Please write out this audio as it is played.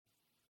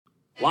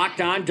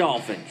Locked On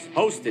Dolphins,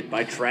 hosted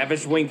by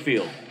Travis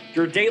Wingfield,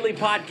 your daily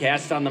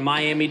podcast on the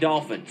Miami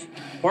Dolphins,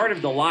 part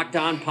of the Locked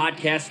On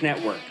Podcast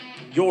Network,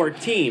 your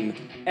team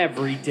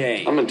every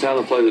day. I'm in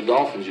town to play the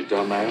Dolphins, you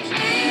dumbass.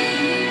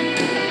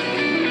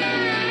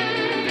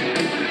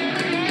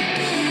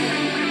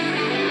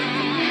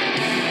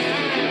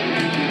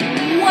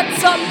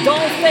 What's up,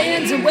 Dolph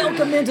fans, and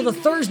welcome into the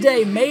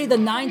Thursday, May the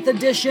 9th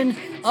edition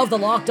of the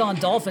Locked On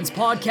Dolphins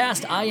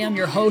podcast. I am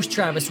your host,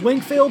 Travis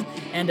Wingfield,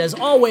 and as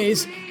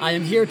always, I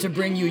am here to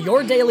bring you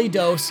your daily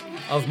dose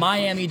of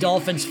Miami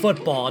Dolphins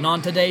football. And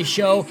on today's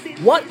show,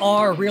 what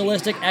are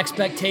realistic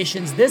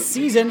expectations this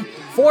season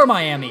for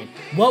Miami?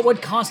 What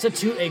would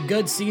constitute a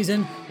good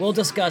season? We'll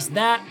discuss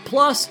that.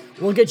 Plus,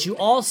 we'll get you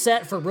all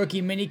set for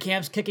rookie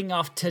minicamps kicking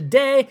off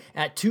today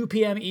at 2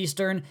 p.m.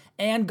 Eastern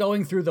and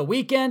going through the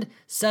weekend.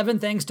 7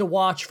 things to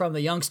watch from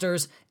the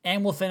youngsters,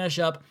 and we'll finish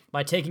up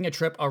by taking a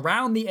trip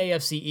around the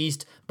AFC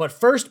East. But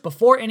first,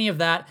 before any of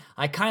that,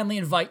 I kindly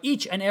invite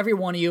each and every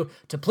one of you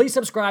to please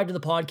subscribe to the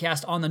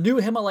podcast on the new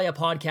Himalaya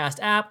Podcast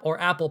app or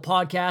Apple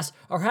Podcasts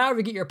or however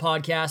you get your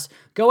podcasts.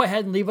 Go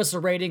ahead and leave us a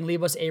rating,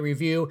 leave us a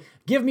review.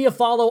 Give me a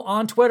follow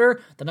on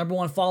Twitter, the number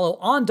one follow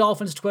on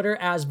Dolphins Twitter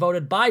as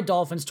voted by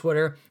Dolphins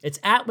Twitter. It's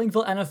at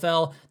Wingfield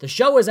NFL. The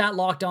show is at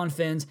Locked On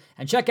Fins.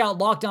 And check out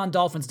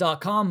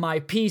LockedOnDolphins.com. My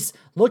piece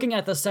looking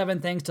at the 7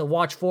 things to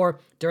watch for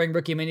during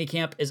rookie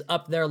minicamp is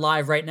up there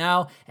live right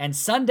now. And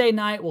Sunday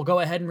night, we'll go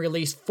ahead and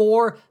release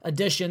 4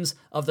 editions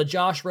of the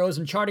Josh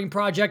Rosen Charting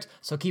Project,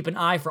 so keep an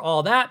eye for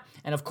all that.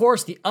 And of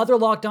course, the other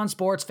Locked On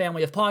Sports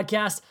family of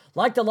podcasts,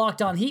 like the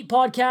Locked On Heat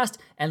podcast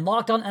and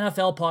Locked On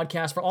NFL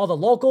podcast for all the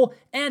local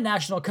and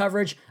national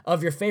coverage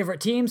of your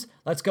favorite teams.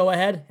 Let's go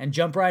ahead and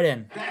jump right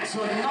in. That's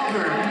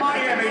another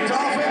Miami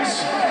Dolphins.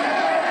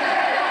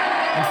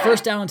 And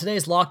first down on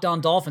today's Locked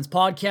On Dolphins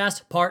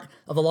podcast, part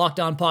of the Locked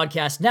On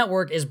Podcast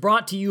Network, is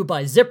brought to you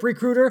by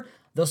ZipRecruiter,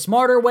 the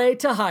smarter way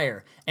to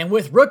hire. And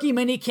with rookie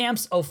mini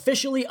camps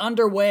officially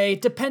underway,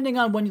 depending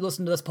on when you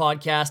listen to this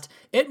podcast,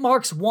 it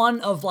marks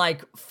one of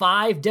like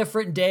 5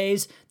 different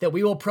days that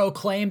we will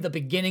proclaim the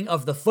beginning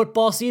of the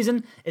football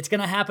season. It's going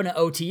to happen at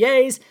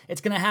OTAs,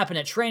 it's going to happen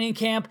at training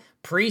camp,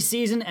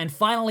 preseason, and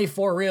finally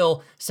for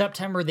real,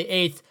 September the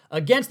 8th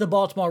against the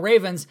Baltimore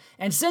Ravens.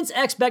 And since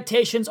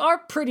expectations are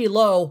pretty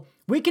low,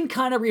 we can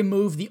kind of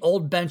remove the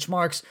old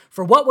benchmarks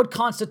for what would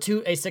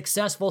constitute a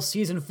successful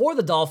season for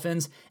the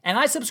Dolphins, and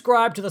I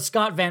subscribe to the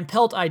Scott Van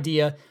Pelt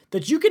idea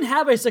that you can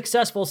have a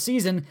successful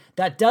season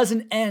that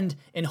doesn't end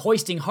in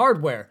hoisting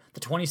hardware. The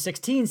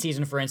 2016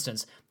 season, for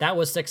instance, that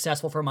was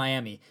successful for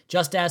Miami,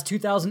 just as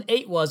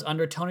 2008 was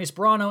under Tony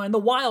Sparano and the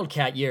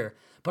Wildcat year.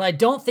 But I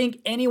don't think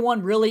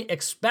anyone really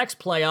expects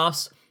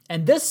playoffs,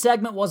 and this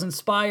segment was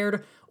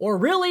inspired, or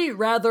really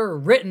rather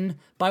written,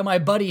 by my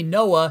buddy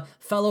Noah,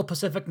 fellow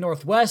Pacific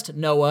Northwest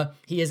Noah.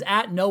 He is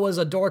at Noah's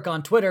a Dork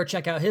on Twitter.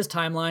 Check out his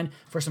timeline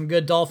for some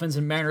good Dolphins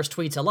and Mariners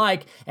tweets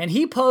alike. And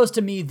he posed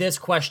to me this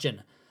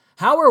question: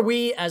 how are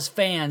we as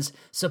fans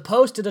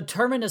supposed to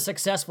determine a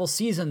successful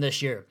season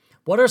this year?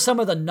 What are some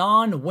of the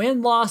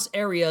non-win-loss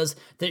areas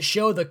that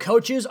show the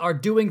coaches are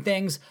doing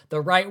things the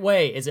right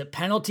way? Is it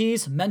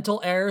penalties, mental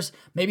errors?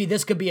 Maybe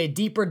this could be a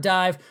deeper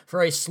dive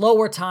for a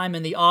slower time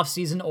in the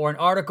offseason or an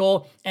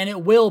article, and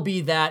it will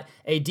be that,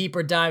 a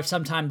deeper dive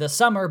sometime this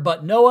summer.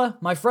 But Noah,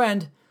 my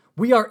friend,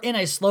 we are in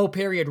a slow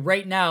period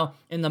right now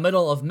in the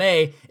middle of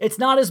May. It's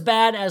not as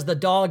bad as the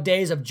dog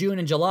days of June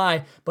and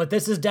July, but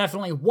this is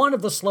definitely one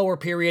of the slower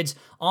periods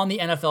on the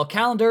NFL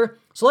calendar.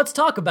 So let's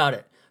talk about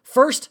it.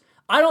 First,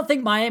 I don't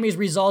think Miami's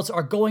results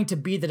are going to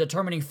be the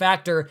determining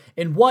factor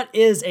in what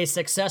is a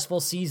successful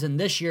season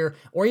this year,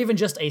 or even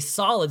just a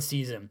solid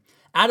season.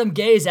 Adam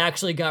Gase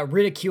actually got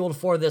ridiculed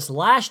for this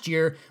last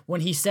year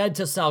when he said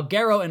to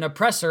Salguero in a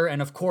presser,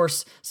 and of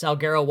course,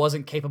 Salguero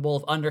wasn't capable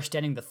of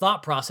understanding the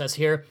thought process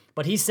here,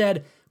 but he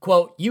said,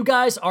 quote, "You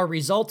guys are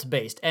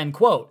results-based," end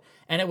quote.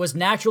 And it was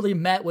naturally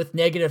met with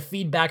negative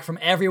feedback from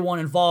everyone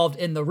involved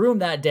in the room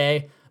that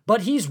day,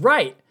 but he's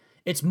right.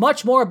 It's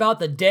much more about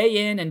the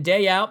day in and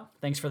day out,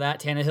 thanks for that,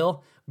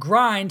 Tannehill,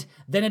 grind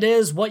than it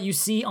is what you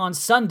see on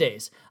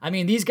Sundays. I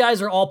mean, these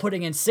guys are all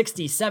putting in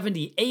 60,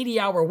 70,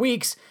 80-hour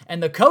weeks,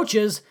 and the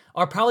coaches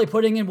are probably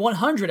putting in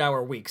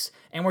 100-hour weeks,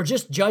 and we're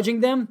just judging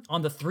them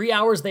on the 3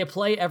 hours they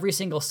play every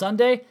single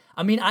Sunday.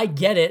 I mean, I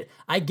get it.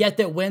 I get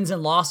that wins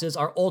and losses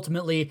are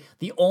ultimately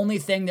the only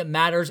thing that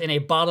matters in a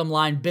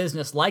bottom-line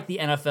business like the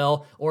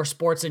NFL or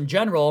sports in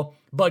general,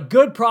 but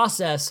good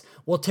process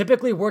will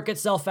typically work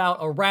itself out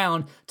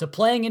around to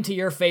playing into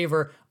your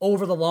favor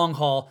over the long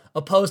haul,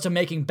 opposed to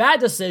making bad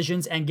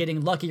decisions and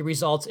getting lucky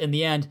results in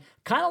the end,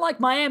 kind of like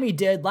Miami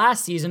did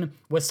last season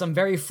with some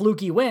very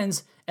fluky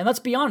wins. And let's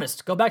be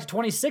honest, go back to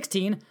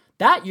 2016,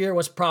 that year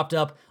was propped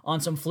up on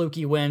some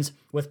fluky wins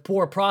with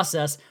poor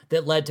process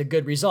that led to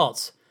good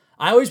results.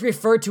 I always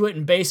refer to it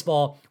in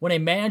baseball when a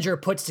manager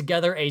puts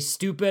together a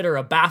stupid or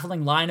a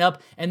baffling lineup,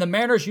 and the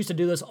Mariners used to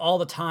do this all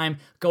the time,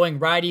 going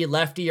righty,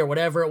 lefty, or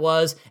whatever it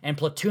was, and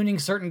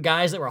platooning certain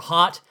guys that were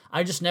hot.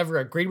 I just never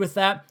agreed with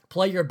that.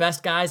 Play your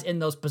best guys in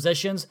those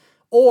positions.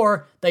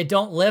 or they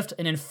don't lift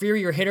an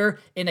inferior hitter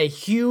in a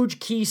huge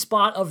key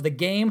spot of the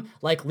game,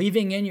 like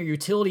leaving in your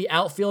utility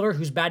outfielder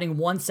who's batting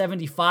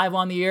 175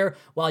 on the year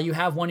while you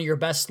have one of your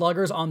best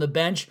sluggers on the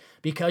bench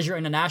because you're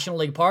in a National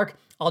League park,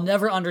 I'll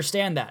never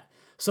understand that.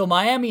 So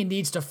Miami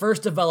needs to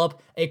first develop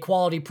a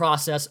quality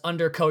process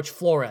under Coach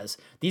Flores.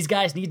 These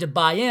guys need to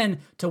buy in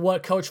to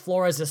what Coach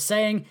Flores is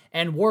saying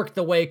and work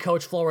the way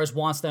Coach Flores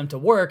wants them to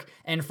work.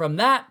 And from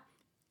that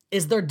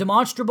is their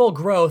demonstrable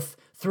growth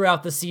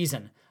throughout the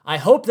season. I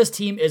hope this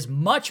team is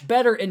much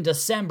better in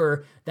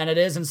December than it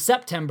is in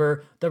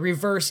September, the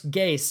reverse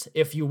Gase,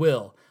 if you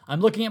will. I'm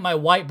looking at my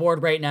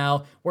whiteboard right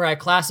now where I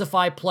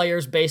classify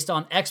players based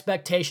on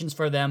expectations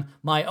for them,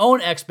 my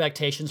own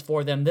expectations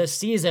for them this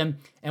season,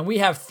 and we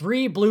have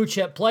 3 blue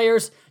chip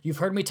players. You've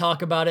heard me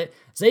talk about it.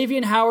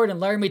 Xavier Howard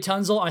and Laremy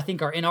Tunsil, I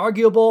think, are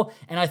inarguable,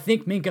 and I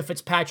think Minkah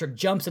Fitzpatrick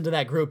jumps into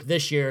that group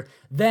this year.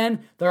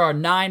 Then there are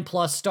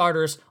 9+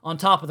 starters on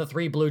top of the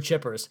 3 blue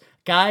chippers.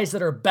 Guys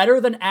that are better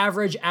than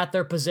average at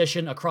their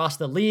position across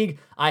the league.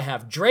 I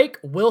have Drake,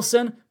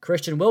 Wilson,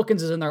 Christian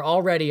Wilkins is in there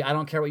already. I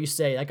don't care what you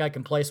say. That guy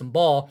can play some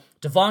ball.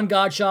 Devon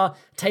Godshaw,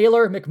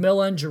 Taylor,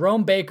 McMillan,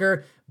 Jerome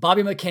Baker,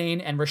 Bobby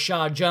McCain, and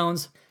Rashad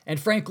Jones. And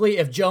frankly,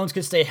 if Jones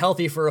could stay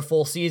healthy for a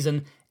full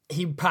season,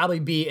 he'd probably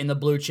be in the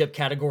blue chip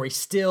category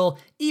still,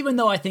 even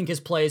though I think his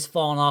play has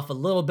fallen off a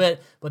little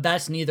bit, but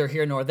that's neither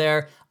here nor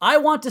there. I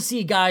want to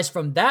see guys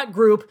from that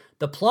group,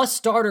 the plus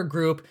starter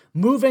group,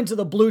 move into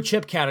the blue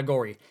chip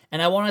category.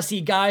 And I want to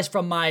see guys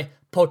from my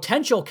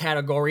potential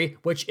category,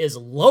 which is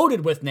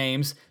loaded with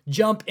names,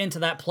 jump into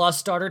that plus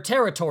starter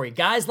territory.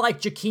 Guys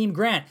like Jakeem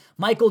Grant,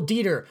 Michael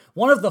Dieter,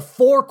 one of the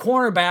 4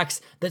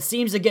 cornerbacks that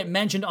seems to get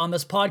mentioned on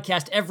this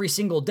podcast every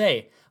single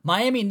day.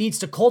 Miami needs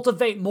to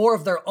cultivate more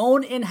of their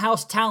own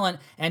in-house talent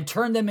and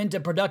turn them into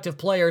productive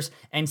players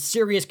and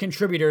serious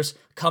contributors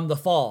come the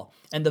fall.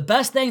 And the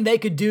best thing they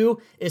could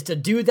do is to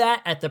do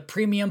that at the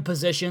premium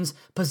positions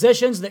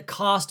that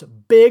cost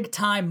big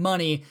time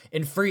money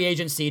in free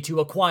agency to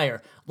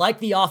acquire, like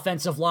the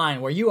offensive line,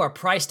 where you are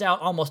priced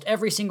out almost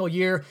every single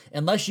year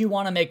unless you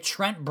want to make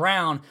Trent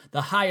Brown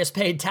the highest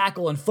paid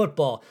tackle in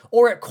football.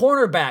 Or at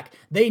cornerback,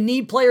 they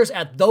need players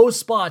at those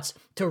spots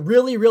to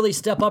really, really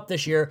step up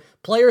this year.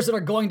 Players that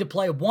are going to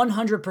play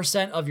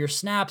 100% of your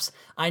snaps.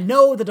 I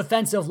know the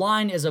defensive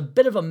line is a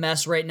bit of a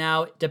mess right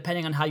now,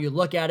 depending on how you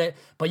look at it,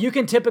 but you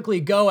can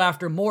typically go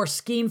after more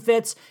scheme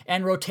fits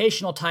and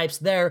rotational types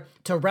there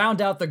to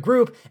round out the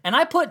group. And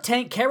I put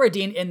Tank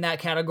Carradine in that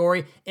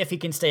category if he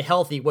can stay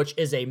healthy, which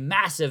is a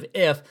massive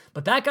if,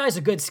 but that guy's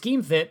a good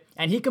scheme fit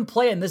and he can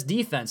play in this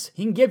defense.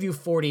 He can give you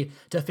 40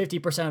 to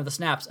 50% of the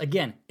snaps,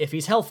 again, if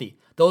he's healthy.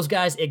 Those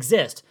guys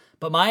exist.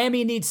 But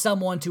Miami needs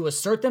someone to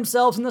assert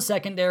themselves in the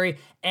secondary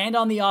and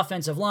on the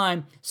offensive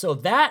line, so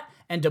that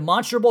and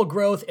demonstrable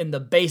growth in the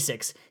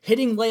basics,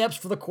 hitting layups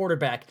for the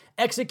quarterback,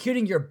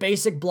 executing your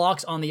basic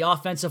blocks on the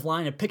offensive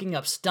line and picking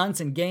up stunts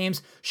in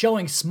games,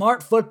 showing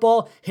smart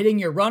football, hitting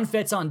your run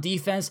fits on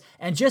defense,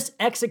 and just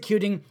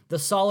executing the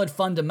solid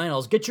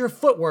fundamentals. Get your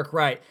footwork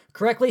right,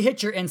 correctly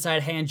hit your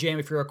inside hand jam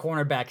if you're a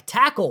cornerback,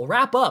 tackle,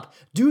 wrap up,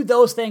 do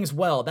those things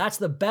well. That's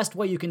the best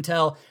way you can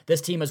tell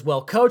this team is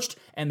well coached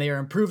and they are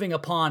improving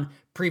upon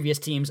previous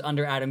teams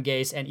under Adam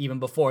Gase and even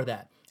before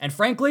that. And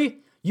frankly,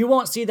 you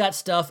won't see that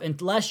stuff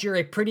unless you're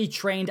a pretty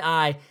trained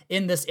eye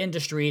in this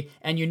industry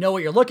and you know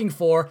what you're looking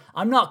for.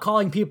 I'm not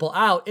calling people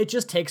out. It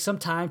just takes some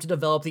time to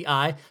develop the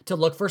eye to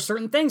look for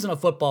certain things on a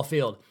football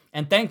field.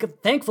 And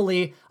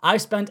thankfully,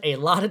 I've spent a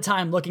lot of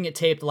time looking at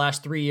tape the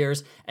last 3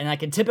 years, and I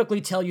can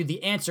typically tell you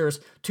the answers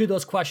to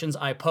those questions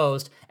I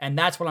posed, and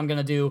that's what I'm going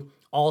to do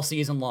all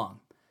season long.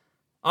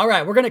 All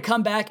right, we're going to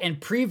come back and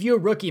preview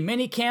rookie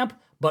minicamp,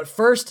 but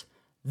first,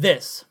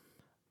 this.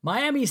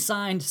 Miami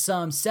signed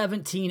some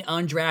 17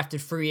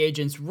 undrafted free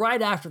agents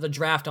right after the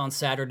draft on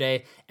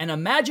Saturday, and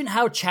imagine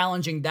how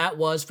challenging that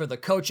was for the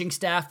coaching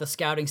staff, the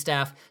scouting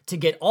staff, to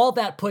get all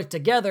that put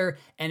together.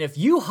 And if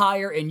you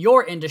hire in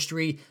your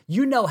industry,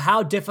 you know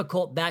how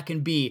difficult that can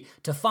be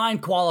to find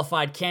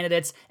qualified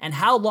candidates and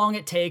how long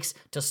it takes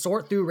to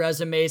sort through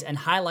resumes and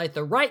highlight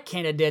the right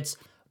candidates.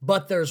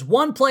 But there's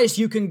one place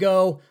you can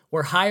go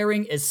where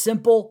hiring is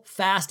simple,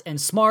 fast, and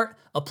smart.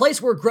 A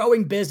place where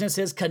growing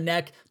businesses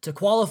connect to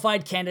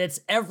qualified candidates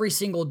every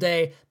single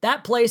day.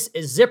 That place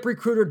is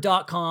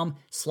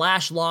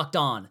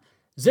ZipRecruiter.com/lockedon.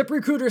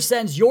 ZipRecruiter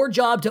sends your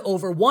job to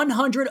over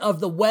 100 of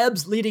the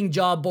web's leading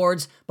job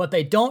boards, but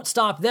they don't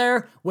stop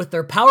there. With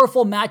their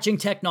powerful matching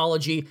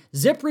technology,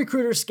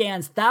 ZipRecruiter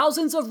scans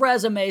thousands of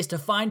resumes to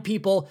find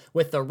people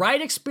with the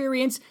right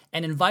experience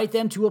and invite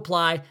them to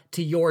apply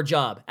to your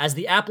job. As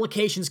the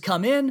applications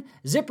come in,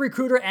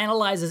 ZipRecruiter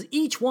analyzes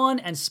each one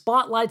and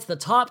spotlights the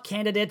top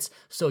candidates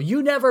so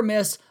you never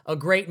miss a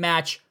great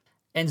match.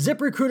 And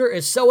ZipRecruiter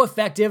is so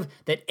effective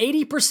that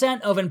 80%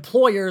 of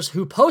employers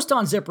who post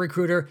on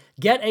ZipRecruiter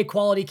get a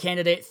quality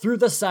candidate through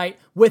the site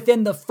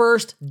within the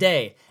first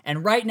day.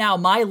 And right now,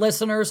 my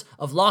listeners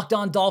of Locked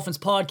On Dolphins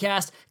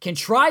podcast can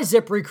try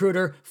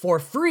ZipRecruiter for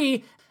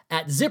free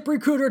at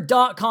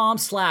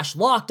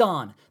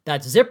ZipRecruiter.com/lockedon.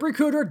 That's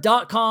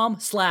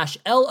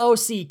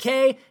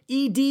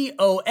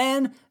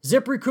ZipRecruiter.com/LOCKEDON.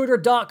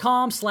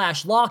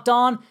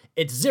 ZipRecruiter.com/lockedon.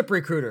 It's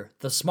ZipRecruiter,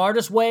 the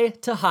smartest way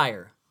to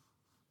hire.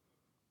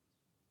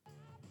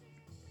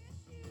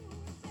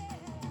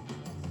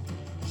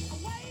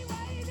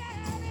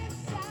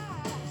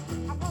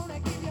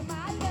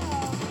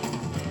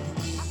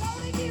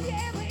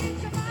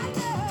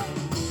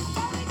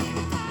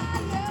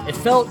 It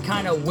felt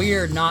kind of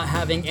weird not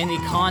having any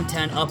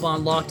content up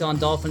on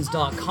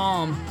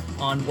LockedOnDolphins.com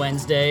on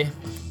Wednesday,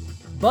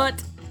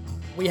 but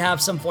we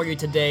have some for you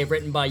today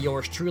written by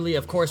yours truly.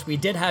 Of course, we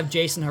did have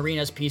Jason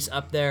Harina's piece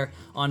up there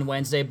on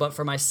Wednesday, but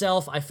for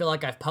myself, I feel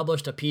like I've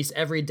published a piece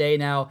every day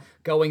now,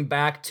 going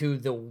back to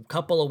the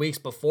couple of weeks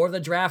before the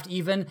draft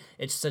even.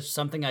 It's such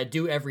something I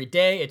do every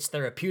day. It's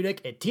therapeutic.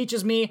 It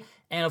teaches me.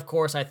 And of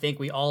course, I think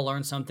we all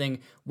learn something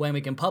when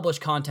we can publish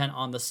content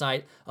on the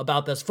site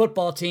about this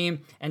football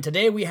team. And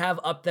today we have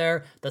up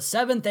there the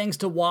 7 things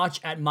to watch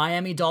at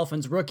Miami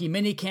Dolphins rookie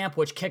minicamp,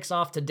 which kicks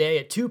off today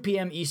at 2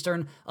 p.m.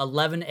 Eastern,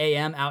 11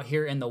 a.m. out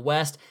here in the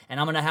West. And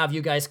I'm going to have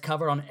you guys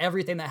covered on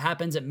everything that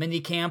happens at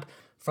minicamp,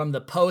 from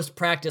the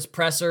post-practice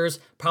pressers.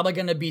 Probably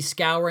going to be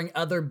scouring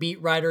other beat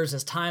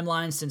writers'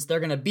 timelines since they're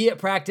going to be at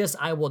practice.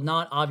 I will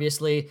not,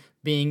 obviously,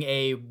 being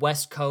a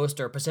West Coast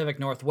or Pacific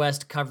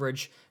Northwest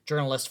coverage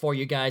journalist for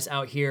you guys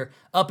out here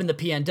up in the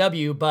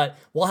PNW, but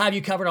we'll have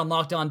you covered on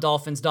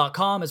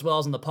LockedOnDolphins.com as well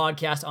as on the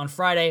podcast on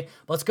Friday.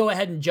 Let's go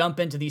ahead and jump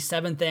into these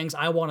 7 things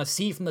I want to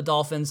see from the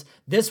Dolphins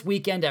this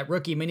weekend at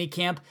rookie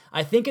minicamp.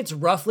 I think it's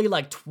roughly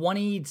like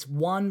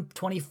 21,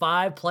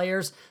 25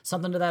 players,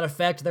 something to that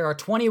effect. There are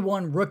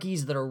 21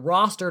 rookies that are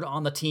rostered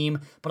on the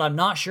team, but I'm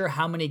not sure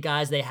how many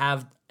guys they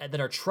have that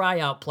are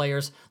tryout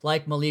players,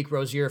 like Malik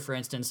Rozier, for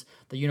instance,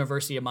 the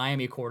University of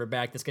Miami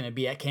quarterback that's going to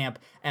be at camp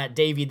at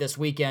Davie this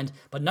weekend.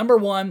 But number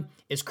 1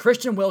 is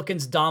Christian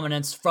Wilkins'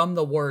 dominance from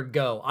the word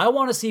go. I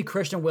want to see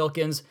Christian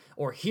Wilkins,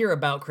 or hear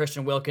about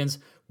Christian Wilkins,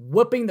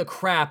 whooping the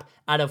crap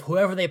out of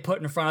whoever they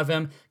put in front of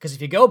him. Because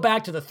if you go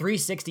back to the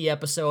 360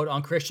 episode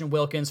on Christian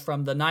Wilkins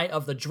from the night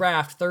of the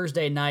draft,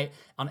 Thursday night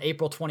on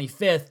April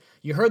 25th,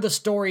 you heard the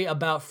story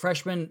about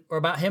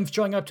about him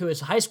showing up to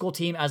his high school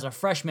team as a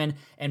freshman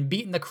and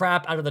beating the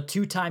crap out of the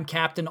 2-time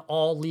captain,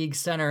 all-league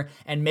center,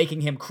 and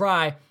making him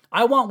cry.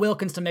 I want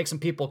Wilkins to make some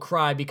people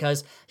cry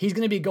because he's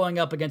going to be going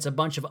up against a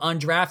bunch of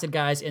undrafted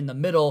guys in the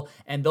middle,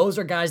 and those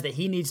are guys that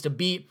he needs to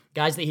beat,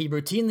 guys that he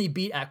routinely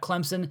beat at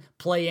Clemson,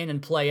 play in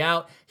and play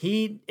out.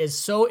 He is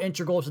so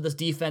integral to this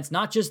defense,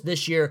 not just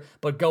this year,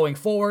 but going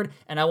forward,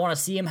 and I want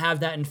to see him have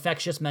that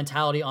infectious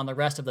mentality on the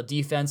rest of the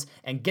defense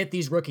and get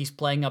these rookies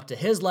playing up to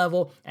his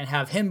level and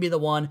have him be the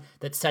one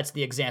that sets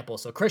the example.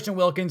 So Christian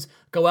Wilkins,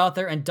 go out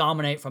there and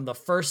dominate from the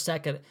first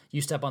second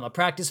you step on the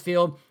practice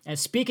field. And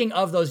speaking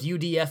of those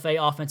UDFA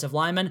offensive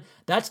linemen,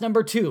 that's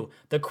number 2,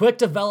 the quick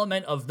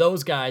development of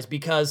those guys,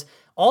 because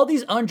all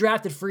these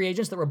undrafted free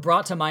agents that were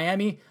brought to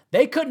Miami,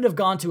 they couldn't have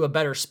gone to a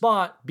better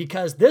spot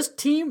because this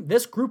team,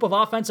 this group of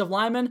offensive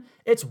linemen,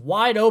 it's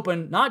wide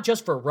open, not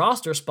just for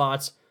roster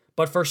spots,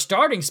 but for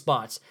starting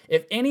spots.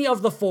 If any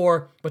of the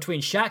 4,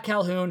 between Shaq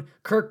Calhoun,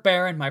 Kirk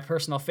Barron, my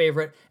personal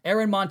favorite,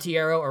 Aaron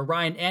Montiero, or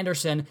Ryan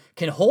Anderson,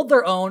 can hold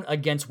their own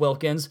against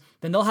Wilkins,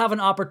 then they'll have an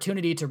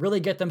opportunity to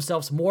really get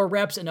themselves more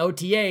reps in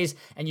OTAs,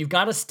 and you've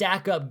got to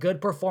stack up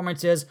good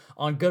performances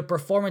on good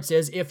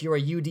performances if you're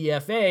a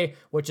UDFA,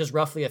 which is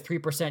roughly a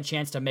 3%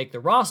 chance to make the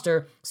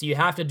roster. So you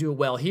have to do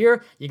well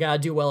here, you got to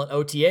do well at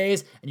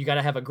OTAs, and you got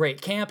to have a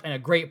great camp and a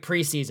great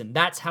preseason.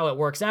 That's how it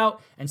works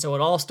out, and so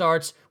it all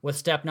starts with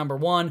step number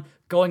 1,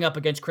 going up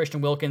against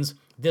Christian Wilkins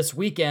this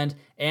weekend.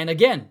 And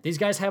again, these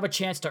guys have a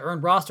chance to earn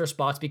roster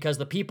spots because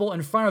the people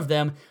in front of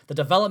them, the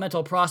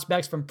developmental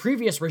prospects from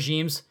previous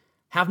regimes,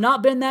 have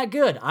not been that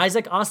good.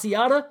 Isaac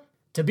Asiata,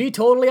 to be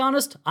totally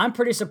honest, I'm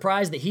pretty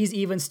surprised that he's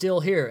even still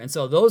here. And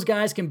so those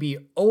guys can be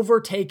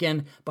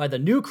overtaken by the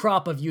new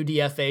crop of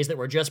UDFAs that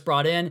were just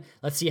brought in.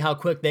 Let's see how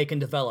quick they can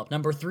develop.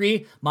 Number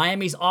 3,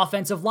 Miami's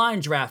offensive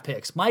line draft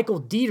picks. Michael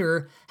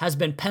Dieter has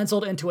been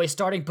penciled into a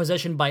starting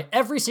position by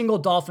every single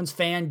Dolphins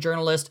fan,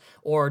 journalist,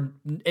 or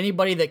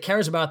anybody that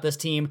cares about this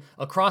team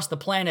across the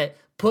planet.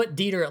 Put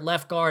Dieter at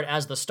left guard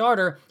as the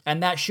starter,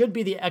 and that should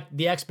be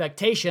the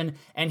expectation,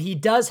 and he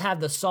does have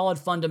the solid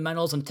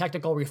fundamentals and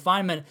technical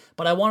refinement,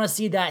 but I want to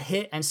see that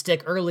hit and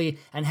stick early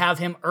and have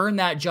him earn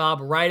that job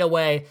right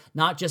away,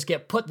 not just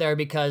get put there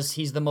because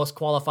he's the most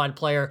qualified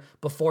player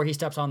before he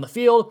steps on the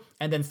field.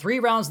 And then 3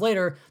 rounds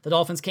later, the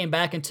Dolphins came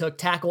back and took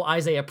tackle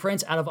Isaiah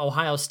Prince out of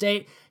Ohio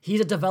State. He's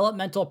a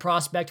developmental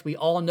prospect. We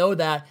all know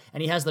that.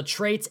 And he has the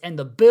traits and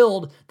the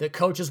build that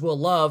coaches will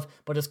love.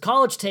 But his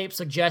college tape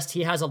suggests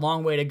he has a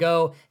long way to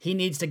go. though. He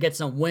needs to get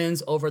some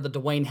wins over the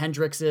Dwayne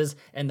Hendrickses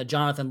and the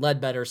Jonathan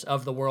Ledbetters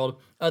of the world,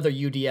 other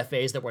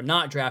UDFAs that were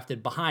not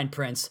drafted behind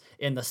Prince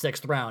in the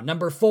 6th round.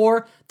 Number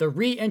 4, the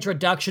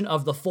reintroduction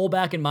of the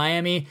fullback in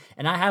Miami,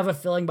 and I have a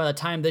feeling by the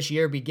time this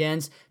year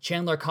begins,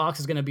 Chandler Cox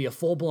is going to be a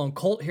full-blown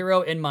cult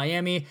hero in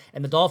Miami,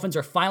 and the Dolphins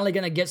are finally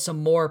going to get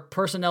some more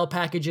personnel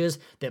packages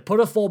that put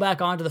a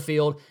fullback onto the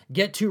field,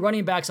 get 2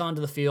 running backs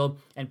onto the field,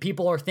 and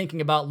people are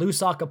thinking about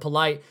Lusaka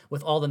Polite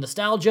with all the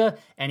nostalgia,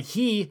 and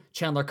he,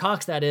 Chandler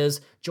Cox that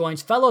is,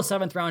 joins fellow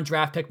 7th round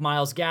draft pick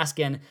Myles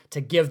Gaskin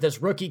to give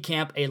this rookie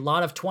camp a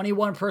lot of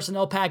 21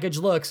 personnel package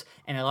looks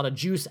and a lot of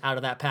juice out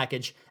of that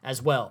package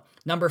as well.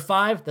 Number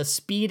 5, the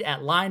speed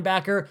at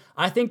linebacker.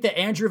 I think that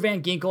Andrew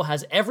Van Ginkel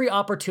has every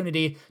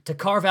opportunity to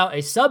carve out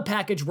a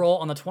sub-package role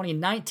on the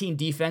 2019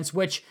 defense,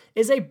 which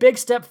is a big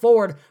step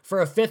forward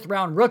for a 5th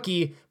round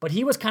rookie, but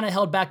he was kind of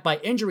held back by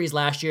injuries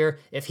last year.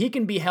 If he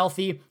can be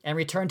healthy and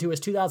return to his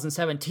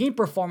 2017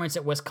 performance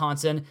at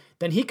Wisconsin,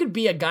 then he could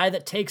be a guy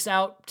that takes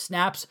out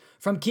snaps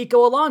from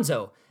Kiko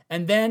Alonso.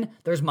 And then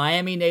there's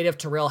Miami native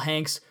Terrell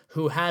Hanks,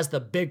 who has the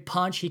big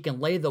punch. He can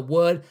lay the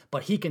wood,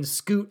 but he can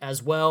scoot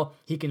as well.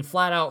 He can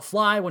flat out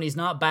fly when he's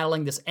not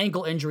battling this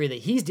ankle injury that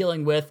he's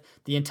dealing with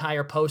the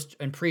entire post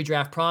and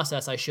pre-draft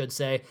process, I should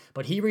say.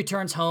 But he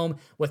returns home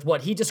with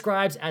what he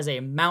describes as a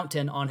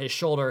mountain on his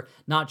shoulder,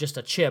 not just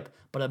a chip,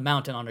 but a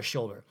mountain on his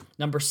shoulder.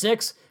 Number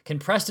 6, can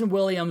Preston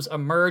Williams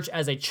emerge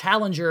as a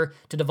challenger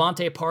to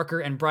Devontae Parker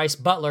and Bryce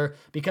Butler?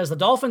 Because the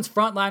Dolphins'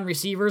 frontline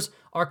receivers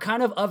are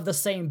kind of the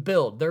same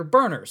build. They're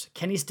burners.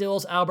 Kenny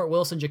Stills, Albert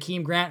Wilson,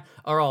 Jakeem Grant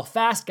are all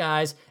fast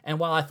guys, and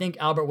while I think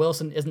Albert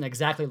Wilson isn't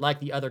exactly like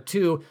the other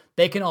two,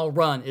 they can all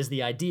run is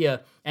the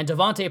idea. And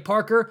Devontae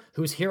Parker,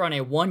 who's here on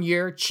a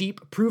 1-year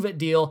cheap prove-it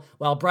deal,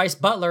 while Bryce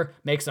Butler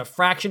makes a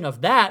fraction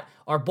of that,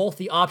 are both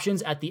the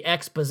options at the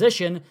X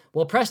position.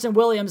 Well, Preston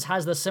Williams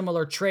has the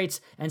similar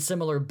traits and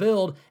similar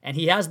build, and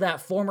he has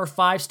that former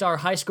 5-star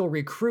high school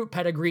recruit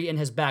pedigree in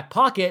his back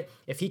pocket.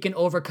 If he can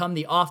overcome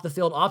the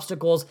off-the-field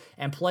obstacles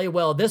and play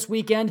well this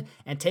weekend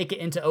and take it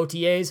into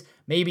OTAs,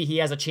 maybe he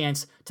has a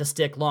chance to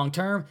stick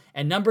long-term.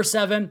 And number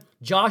 7,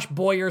 Josh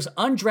Boyer's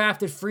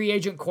undrafted free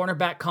agent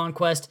cornerback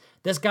conquest.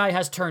 This guy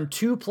has turned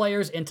 2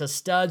 players into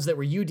studs that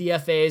were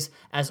UDFAs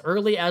as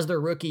early as their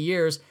rookie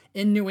years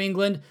in New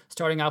England,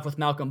 starting off with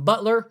Malcolm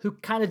Butler, who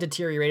kind of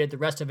deteriorated the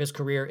rest of his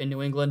career in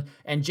New England,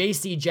 and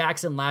J.C.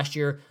 Jackson last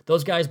year.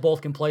 Those guys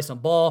both can play some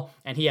ball,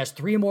 and he has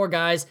 3 more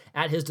guys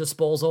at his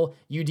disposal,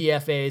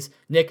 UDFAs,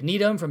 Nick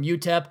Needham from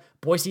UTEP,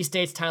 Boise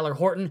State's Tyler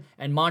Horton,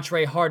 and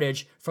Montre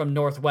Hardage from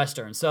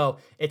Northwestern. So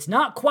it's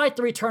not quite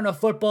the return of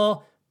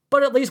football,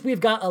 but at least we've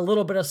got a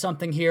little bit of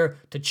something here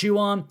to chew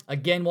on.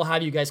 Again, we'll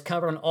have you guys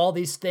covered on all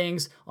these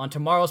things on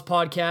tomorrow's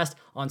podcast.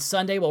 On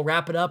Sunday, we'll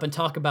wrap it up and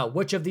talk about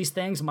which of these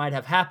things might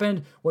have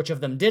happened, which of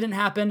them didn't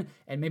happen,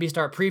 and maybe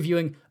start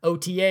previewing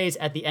OTAs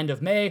at the end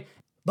of May.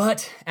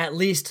 But at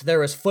least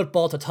there is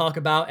football to talk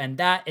about, and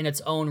that in its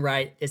own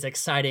right is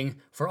exciting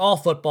for all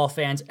football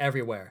fans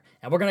everywhere.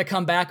 And we're going to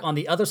come back on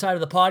the other side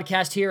of the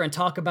podcast here and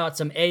talk about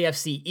some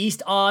AFC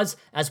East odds,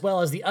 as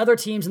well as the other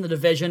teams in the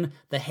division,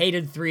 the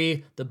hated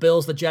 3, the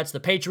Bills, the Jets, the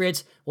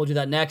Patriots. We'll do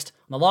that next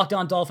on the Locked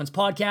On Dolphins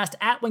podcast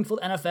at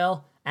Wingfield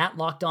NFL, at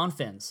Locked On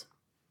Fins.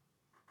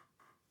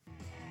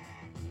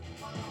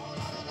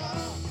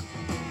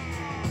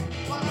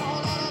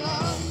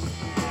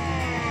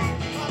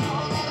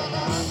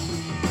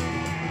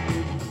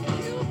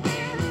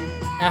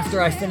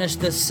 After I finish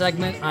this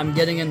segment, I'm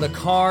getting in the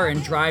car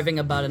and driving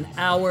about an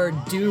hour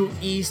due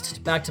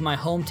east back to my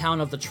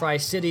hometown of the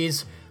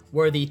Tri-Cities,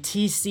 where the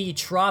TC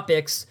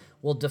Tropics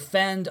will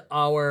defend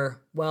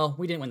our, well,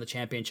 we didn't win the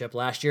championship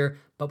last year,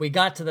 but we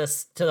got to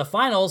the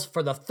finals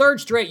for the 3rd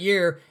straight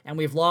year, and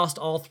we've lost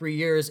all 3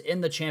 years in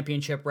the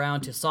championship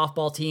round to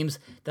softball teams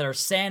that are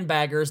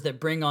sandbaggers that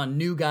bring on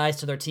new guys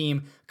to their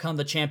team come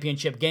the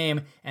championship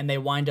game, and they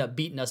wind up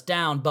beating us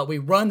down. But we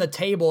run the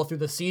table through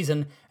the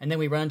season, and then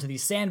we run into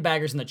these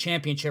sandbaggers in the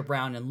championship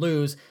round and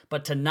lose.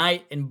 But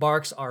tonight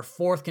embarks our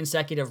 4th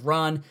consecutive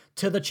run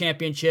to the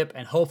championship,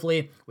 and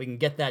hopefully we can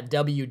get that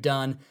W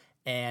done.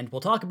 And we'll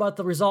talk about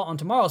the result on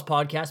tomorrow's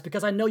podcast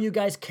because I know you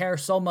guys care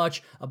so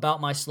much about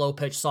my slow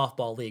pitch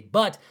softball league.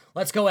 But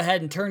let's go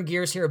ahead and turn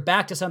gears here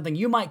back to something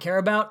you might care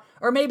about,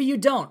 or maybe you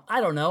don't. I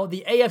don't know.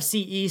 The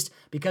AFC East,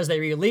 because they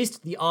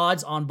released the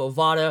odds on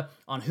Bovada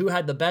on who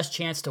had the best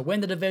chance to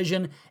win the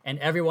division and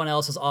everyone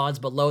else's odds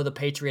below the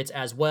Patriots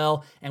as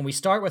well. And we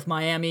start with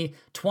Miami,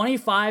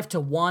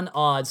 25-1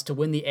 odds to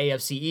win the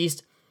AFC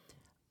East.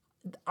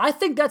 I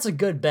think that's a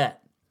good bet.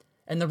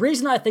 And the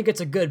reason I think it's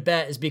a good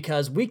bet is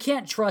because we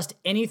can't trust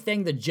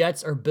anything the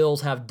Jets or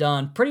Bills have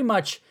done. Pretty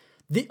much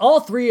all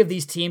 3 of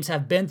these teams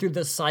have been through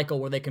this cycle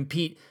where they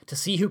compete to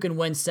see who can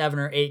win 7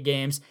 or 8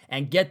 games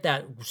and get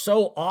that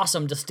so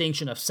awesome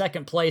distinction of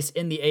 2nd place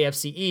in the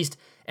AFC East.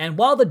 And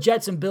while the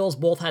Jets and Bills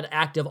both had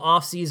active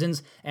off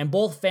seasons, and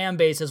both fan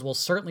bases will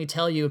certainly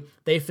tell you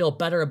they feel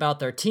better about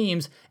their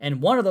teams,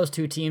 and one of those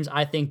 2 teams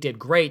I think did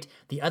great,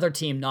 the other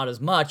team not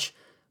as much,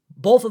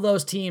 both of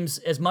those teams,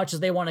 as much as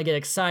they want to get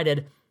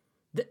excited,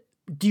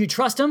 Do you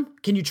trust him?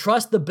 Can you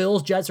trust the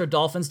Bills, Jets, or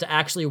Dolphins to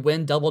actually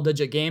win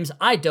double-digit games?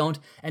 I don't.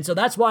 And so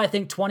that's why I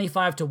think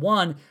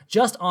 25-1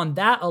 just on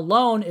that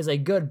alone is a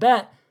good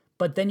bet.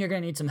 But then you're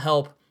going to need some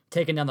help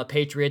taking down the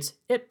Patriots.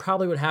 It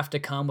probably would have to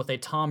come with a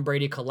Tom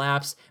Brady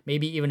collapse,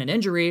 maybe even an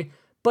injury.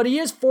 But he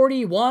is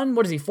 41.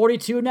 What is he,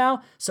 42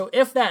 now? So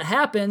if that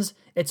happens,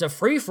 it's a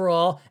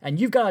free-for-all, and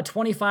you've got a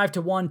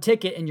 25-1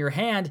 ticket in your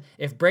hand.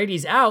 If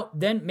Brady's out,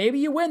 then maybe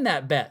you win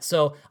that bet.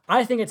 So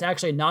I think it's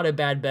actually not a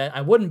bad bet.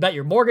 I wouldn't bet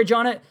your mortgage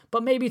on it,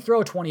 but maybe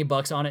throw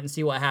 $20 on it and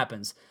see what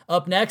happens.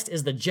 Up next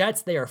is the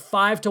Jets. They are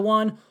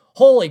 5-1.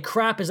 Holy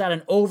crap, is that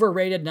an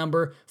overrated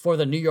number for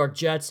the New York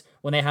Jets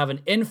when they have an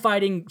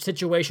infighting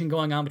situation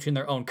going on between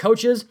their own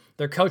coaches,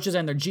 their coaches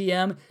and their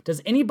GM?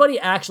 Does anybody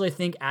actually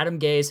think Adam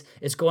Gase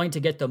is going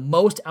to get the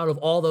most out of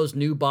all those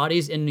new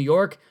bodies in New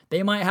York?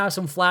 They might have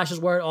some flashes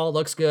where it all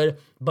looks good,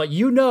 but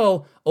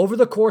over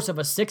the course of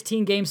a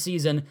 16-game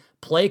season,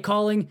 play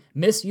calling,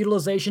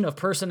 misutilization of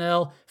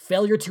personnel,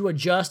 failure to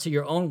adjust to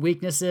your own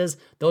weaknesses,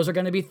 those are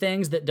going to be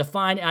things that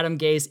define Adam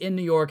Gase in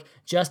New York,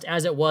 just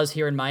as it was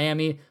here in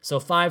Miami. So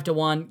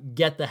 5-1,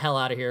 get the hell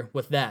out of here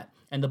with that.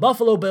 And the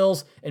Buffalo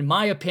Bills, in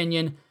my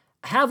opinion,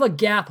 have a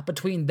gap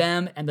between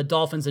them and the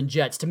Dolphins and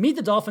Jets. To me,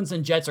 the Dolphins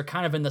and Jets are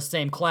kind of in the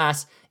same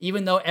class,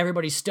 even though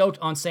everybody's stoked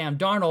on Sam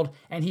Darnold,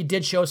 and he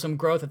did show some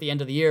growth at the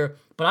end of the year.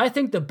 But I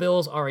think the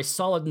Bills are a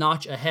solid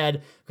notch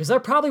ahead because they're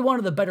probably one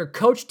of the better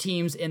coach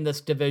teams in this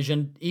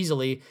division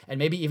easily, and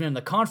maybe even in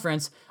the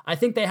conference. I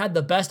think they had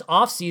the best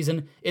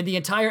offseason in the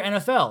entire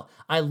NFL.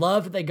 I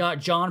love that they got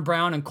John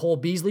Brown and Cole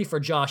Beasley for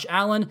Josh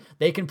Allen.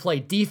 They can play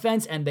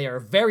defense, and they are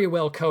very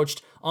well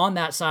coached on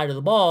that side of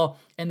the ball.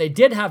 And they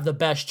did have the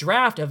best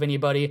draft of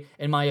anybody,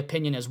 in my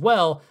opinion, as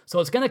well. So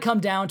it's going to come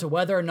down to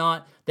whether or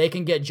not they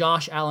can get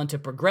Josh Allen to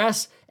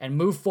progress and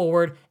move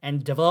forward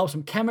and develop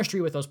some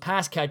chemistry with those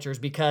pass catchers,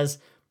 because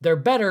they're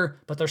better,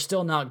 but they're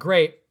still not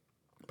great.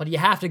 But you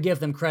have to give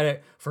them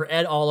credit for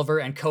Ed Oliver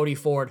and Cody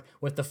Ford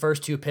with the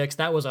first 2 picks.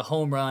 That was a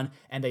home run,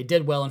 and they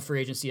did well in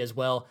free agency as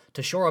well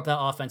to shore up that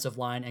offensive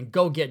line and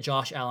go get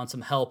Josh Allen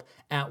some help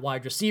at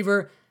wide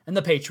receiver. And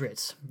the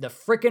Patriots. The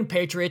frickin'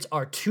 Patriots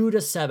are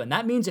 2-7.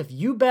 That means if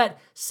you bet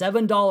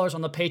 $7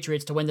 on the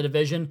Patriots to win the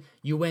division,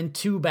 you win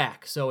 2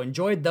 back. So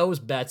enjoy those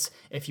bets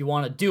if you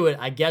want to do it.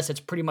 I guess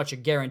it's pretty much a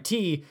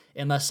guarantee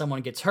unless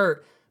someone gets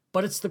hurt.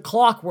 But it's the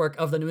clockwork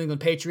of the New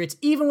England Patriots.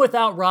 Even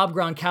without Rob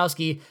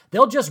Gronkowski,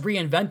 they'll just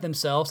reinvent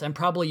themselves and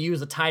probably use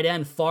the tight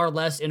end far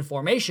less in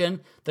formation.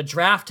 The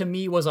draft to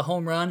me was a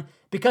home run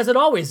because it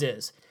always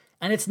is.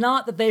 And it's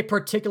not that they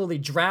particularly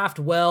draft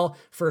well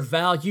for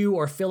value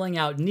or filling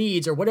out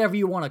needs or whatever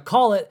you want to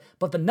call it,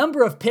 but the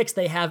number of picks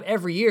they have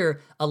every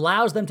year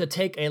allows them to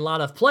take a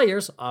lot of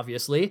players,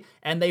 obviously,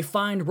 and they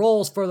find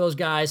roles for those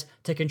guys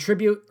to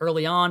contribute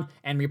early on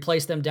and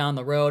replace them down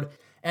the road.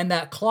 And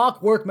that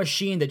clockwork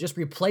machine that just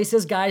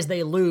replaces guys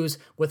they lose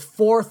with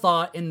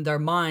forethought in their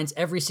minds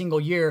every single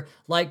year,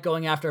 like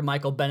going after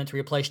Michael Bennett to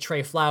replace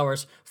Trey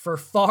Flowers for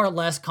far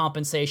less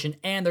compensation,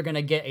 and they're going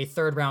to get a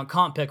 3rd-round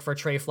comp pick for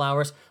Trey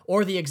Flowers,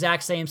 or the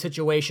exact same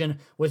situation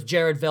with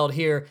Jared Veld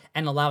here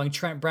and allowing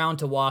Trent Brown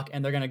to walk,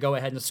 and they're going to go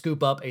ahead and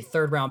scoop up a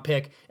 3rd-round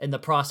pick in the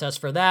process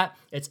for that.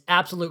 It's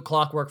absolute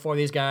clockwork for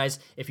these guys.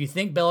 If you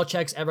think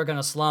Belichick's ever going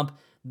to slump,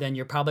 then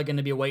you're probably going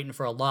to be waiting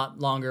for a lot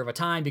longer of a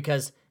time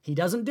because he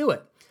doesn't do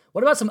it.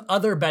 What about some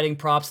other betting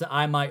props that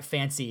I might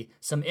fancy?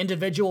 Some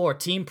individual or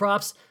team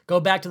props? Go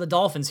back to the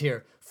Dolphins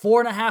here.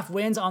 4.5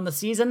 wins on the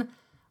season.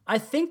 I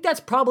think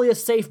that's probably a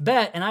safe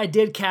bet, and I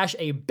did cash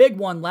a big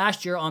one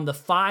last year on the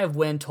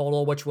 5-win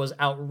total, which was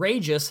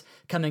outrageous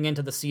coming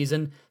into the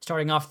season.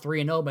 Starting off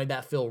 3-0 made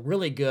that feel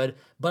really good,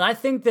 but I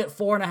think that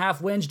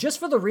 4.5 wins, just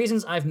for the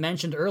reasons I've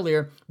mentioned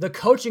earlier, the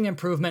coaching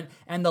improvement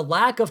and the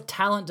lack of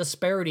talent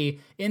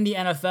disparity in the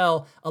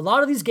NFL, a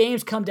lot of these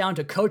games come down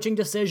to coaching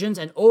decisions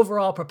and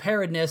overall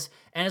preparedness,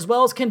 and as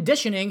well as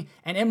conditioning,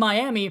 and in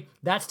Miami,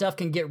 that stuff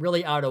can get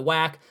really out of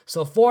whack.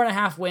 So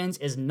 4.5 wins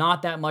is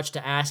not that much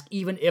to ask,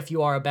 even if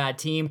you are a bad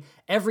team.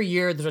 Every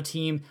year, there's a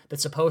team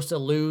that's supposed to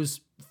lose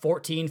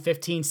 14,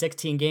 15,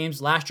 16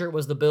 games. Last year, it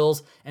was the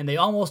Bills, and they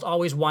almost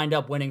always wind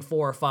up winning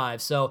 4 or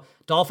 5. So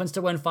Dolphins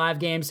to win 5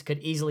 games, could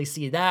easily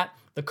see that.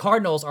 The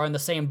Cardinals are in the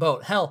same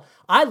boat. Hell,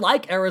 I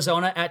like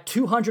Arizona at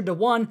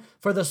 200-1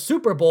 for the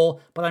Super Bowl,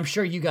 but I'm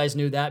sure you guys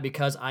knew that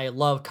because I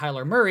love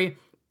Kyler Murray.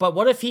 But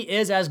what if he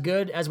is as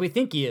good as we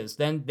think he is?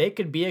 Then they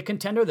could be a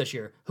contender this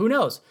year. Who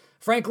knows?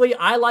 Frankly,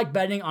 I like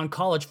betting on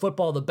college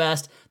football the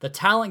best. The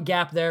talent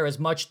gap there is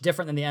much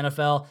different than the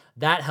NFL.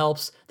 That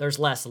helps. There's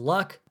less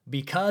luck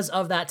because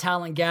of that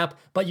talent gap,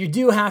 but you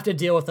do have to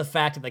deal with the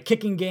fact that the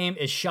kicking game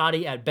is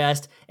shoddy at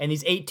best, and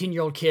these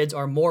 18-year-old kids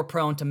are more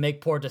prone to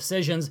make poor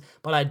decisions,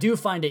 but I do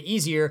find it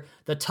easier.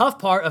 The tough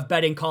part of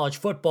betting college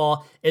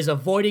football is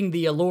avoiding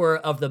the allure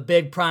of the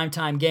big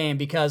primetime game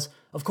because,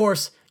 of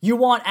course, you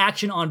want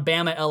action on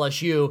Bama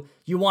LSU.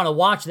 You want to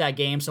watch that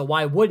game, so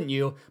why wouldn't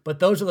you? But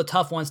those are the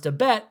tough ones to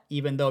bet,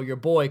 even though your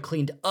boy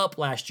cleaned up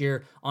last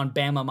year on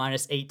Bama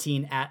minus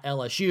 18 at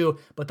LSU.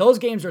 But those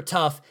games are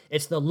tough.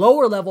 It's the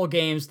lower level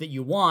games that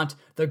you want,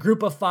 the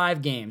group of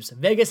 5 games.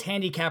 Vegas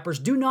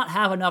handicappers do not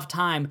have enough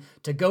time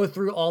to go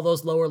through all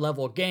those lower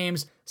level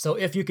games. So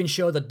if you can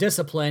show the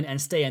discipline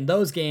and stay in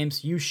those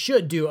games, you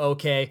should do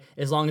okay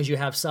as long as you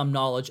have some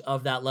knowledge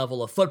of that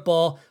level of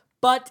football.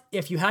 But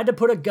if you had to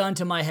put a gun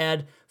to my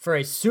head for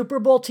a Super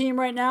Bowl team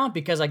right now,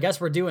 because I guess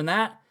we're doing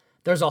that,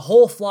 there's a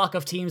whole flock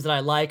of teams that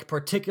I like,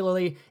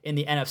 particularly in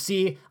the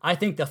NFC. I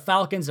think the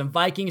Falcons and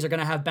Vikings are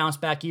going to have bounce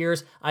back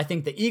years. I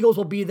think the Eagles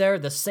will be there,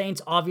 the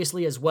Saints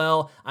obviously as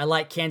well. I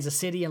like Kansas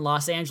City and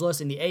Los Angeles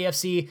in the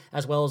AFC,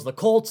 as well as the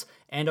Colts,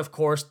 and of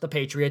course the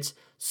Patriots.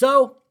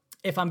 So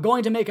if I'm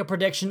going to make a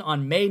prediction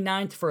on May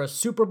 9th for a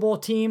Super Bowl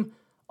team,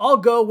 I'll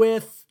go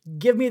with,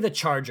 give me the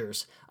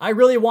Chargers. I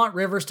really want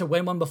Rivers to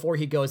win one before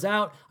he goes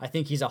out. I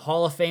think he's a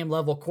Hall of Fame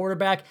level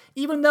quarterback.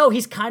 Even though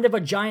he's kind of a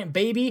giant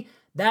baby,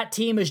 that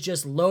team is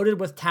just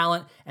loaded with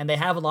talent, and they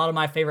have a lot of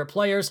my favorite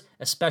players,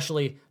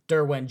 especially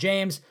Derwin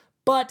James.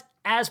 But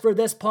as for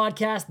this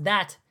podcast,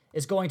 that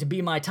is going to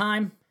be my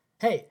time.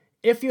 Hey,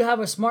 if you have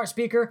a smart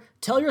speaker,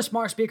 tell your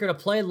smart speaker to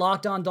play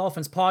Locked On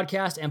Dolphins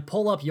podcast and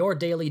pull up your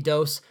daily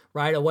dose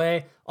right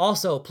away.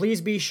 Also,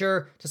 please be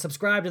sure to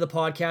subscribe to the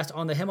podcast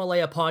on the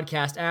Himalaya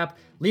podcast app.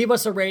 Leave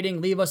us a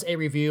rating, leave us a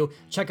review.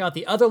 Check out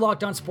the other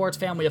Locked On Sports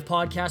family of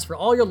podcasts for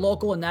all your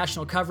local and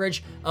national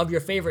coverage of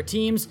your favorite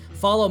teams.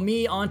 Follow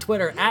me on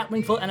Twitter at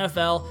Wingfield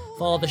NFL.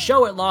 Follow the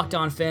show at Locked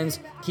On Fins.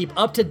 Keep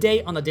up to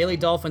date on the Daily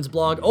Dolphins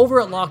blog over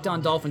at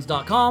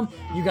LockedOnDolphins.com.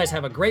 You guys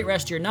have a great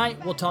rest of your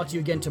night. We'll talk to you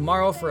again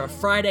tomorrow for a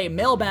Friday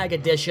mailbag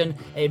edition,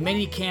 a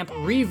mini camp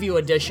review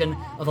edition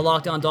of the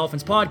Locked On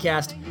Dolphins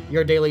podcast,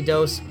 your daily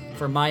dose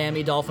for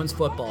Miami Dolphins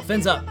football.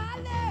 Fins up.